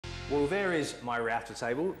Well, there is my router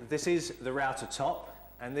table. This is the router top,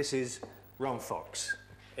 and this is Ron Fox.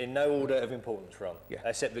 In no order of importance, Ron. Yeah,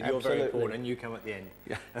 except that you're very important and you come at the end.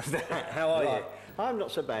 Yeah. How are you? I'm not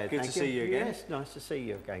so bad. Good to see you again. Yes, nice to see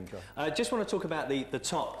you again, John. I just want to talk about the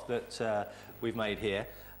top that we've made here.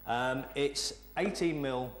 It's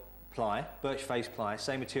 18mm ply, birch face ply,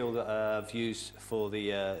 same material that I've used for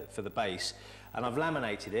the base, and I've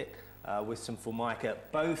laminated it with some Formica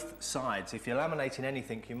both sides. If you're laminating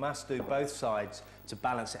anything, you must do both sides to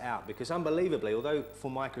balance it out, because unbelievably, although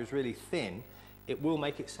Formica is really thin, it will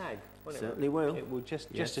make it sag. Certainly will. It will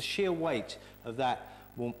just the sheer weight of that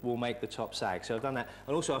will make the top sag. So I've done that,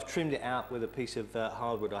 and also I've trimmed it out with a piece of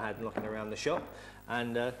hardwood I had knocking around the shop.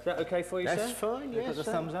 And is that okay for you, sir? That's fine, yes. Put the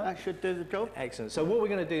thumbs up? That should do the job. Excellent. So what we're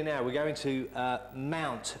going to do now, we're going to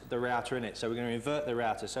mount the router in it. So we're going to invert the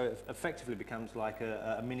router so it effectively becomes like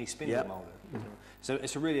a mini spindle moulder. Mm-hmm. So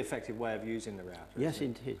it's a really effective way of using the router. Yes,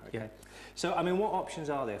 indeed. Okay. Yeah. So, I mean, what options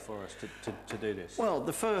are there for us to do this? Well,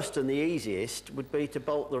 the first and the easiest would be to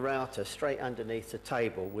bolt the router straight underneath the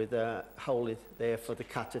table with a hole there for the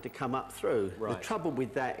cutter to come up through. Right. The trouble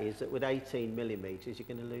with that is that with 18mm, you're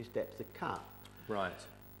going to lose depth of cut. Right.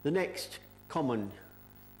 The next common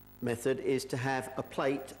method is to have a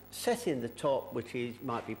plate set in the top, which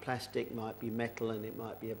might be plastic, might be metal, and it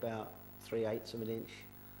might be about 3/8 of an inch.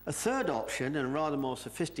 A third option, and a rather more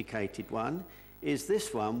sophisticated one, is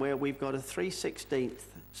this one where we've got a 3/16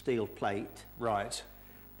 steel plate. Right.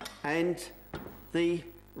 And the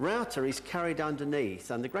router is carried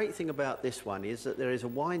underneath, and the great thing about this one is that there is a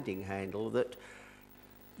winding handle that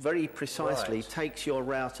very precisely takes your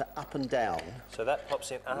router up and down. So that pops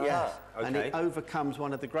in. Yes, okay. And it overcomes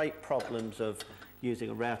one of the great problems of using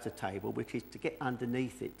a router table, which is to get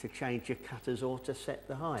underneath it to change your cutters or to set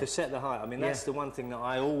the height. To set the height. I mean, that's the one thing that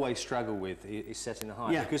I always struggle with, is setting the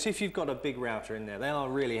height. Yeah. Because if you've got a big router in there, they are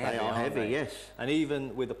really heavy. They are heavy, yes. And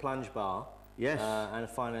even with a plunge bar, yes, and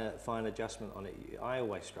a fine adjustment on it, I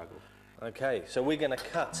always struggle. Okay, so we're going to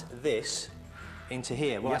cut this into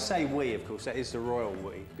here. Well, I say we, of course, that is the royal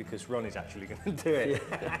we, because Ron is actually going to do it.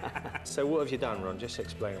 So what have you done, Ron? Just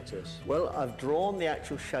explain it to us. Well, I've drawn the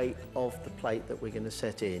actual shape of the plate that we're going to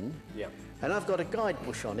set in. Yeah. And I've got a guide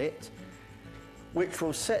bush on it, which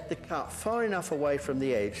will set the cut far enough away from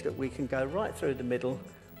the edge that we can go right through the middle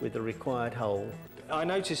with the required hole. I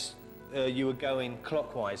noticed you were going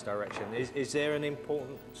clockwise direction. Is there an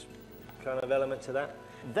important kind of element to that?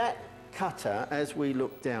 That cutter, as we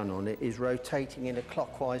look down on it, is rotating in a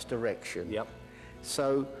clockwise direction. Yep.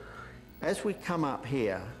 So as we come up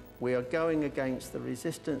here, we are going against the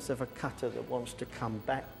resistance of a cutter that wants to come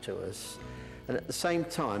back to us, and at the same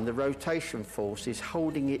time the rotation force is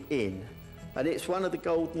holding it in. And it's one of the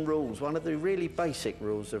golden rules, one of the really basic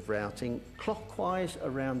rules of routing: clockwise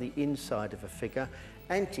around the inside of a figure,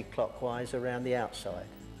 anti-clockwise around the outside.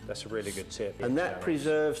 That's a really good tip. And that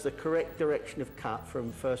preserves the correct direction of cut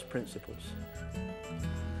from first principles.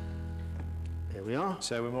 There we are.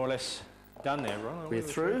 So we're more or less done there, Ron. We're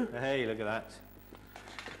through. Hey, look at that.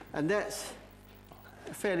 And that's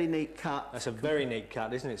a fairly neat cut. That's a very neat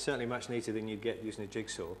cut, isn't it? Certainly much neater than you'd get using a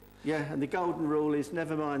jigsaw. Yeah, and the golden rule is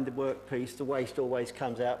never mind the workpiece, the waste always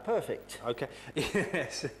comes out perfect. Okay,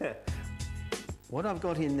 yes. What I've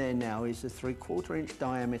got in there now is a 3/4 inch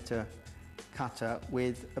diameter cutter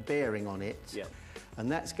with a bearing on it,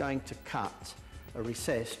 and that's going to cut a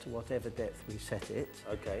recess to whatever depth we set it.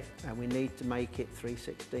 Okay. And we need to make it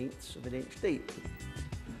 3/16 of an inch deep.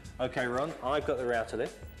 Okay, Ron, I've got the router there.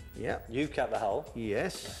 Yeah. You've cut the hole.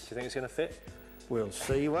 Yes. Do you think it's going to fit? We'll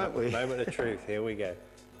see, won't we? Moment of truth. Here we go.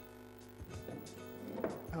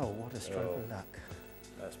 Oh, what a stroke of luck.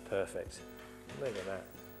 That's perfect. Look at that.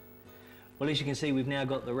 Well, as you can see, we've now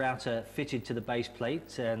got the router fitted to the base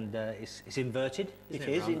plate, and it's inverted. It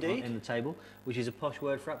is indeed. In the table, which is a posh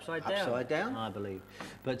word for upside down. Upside down, I believe.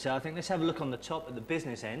 But I think let's have a look on the top at the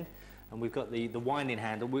business end, and we've got the winding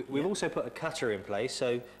handle. We've also put a cutter in place.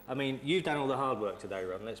 So, I mean, you've done all the hard work today,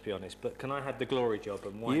 Ron. Let's be honest. But can I have the glory job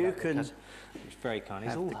and wind up the cutter? It's very kind.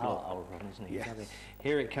 He's all hard, old Ron, isn't he? Yes.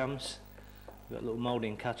 Here it comes. We've got a little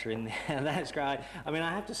moulding cutter in there. That's great. I mean,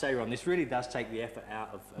 I have to say, Ron, this really does take the effort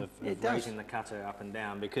out of raising the cutter up and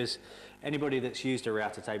down, because anybody that's used a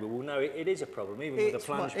router table will know it is a problem, even with a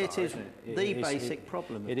plunge bar, isn't it? The basic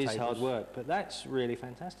problem. It is hard work, but that's really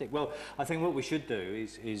fantastic. Well, I think what we should do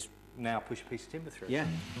is now push a piece of timber through. Yeah.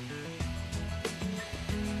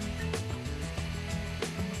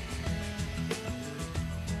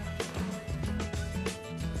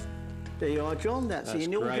 There you are, John. That's the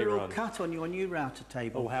inaugural cut on your new router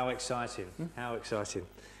table. Oh, how exciting. How exciting.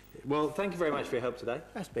 Well, thank you very much for your help today.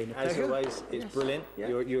 That's been a pleasure. As always, it's brilliant.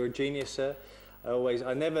 Yeah. You're a genius, sir.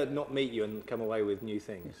 I never not meet you and come away with new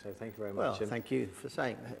things. So thank you very much. Well, thank you for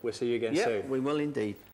saying that. We'll see you again soon. soon. We will indeed.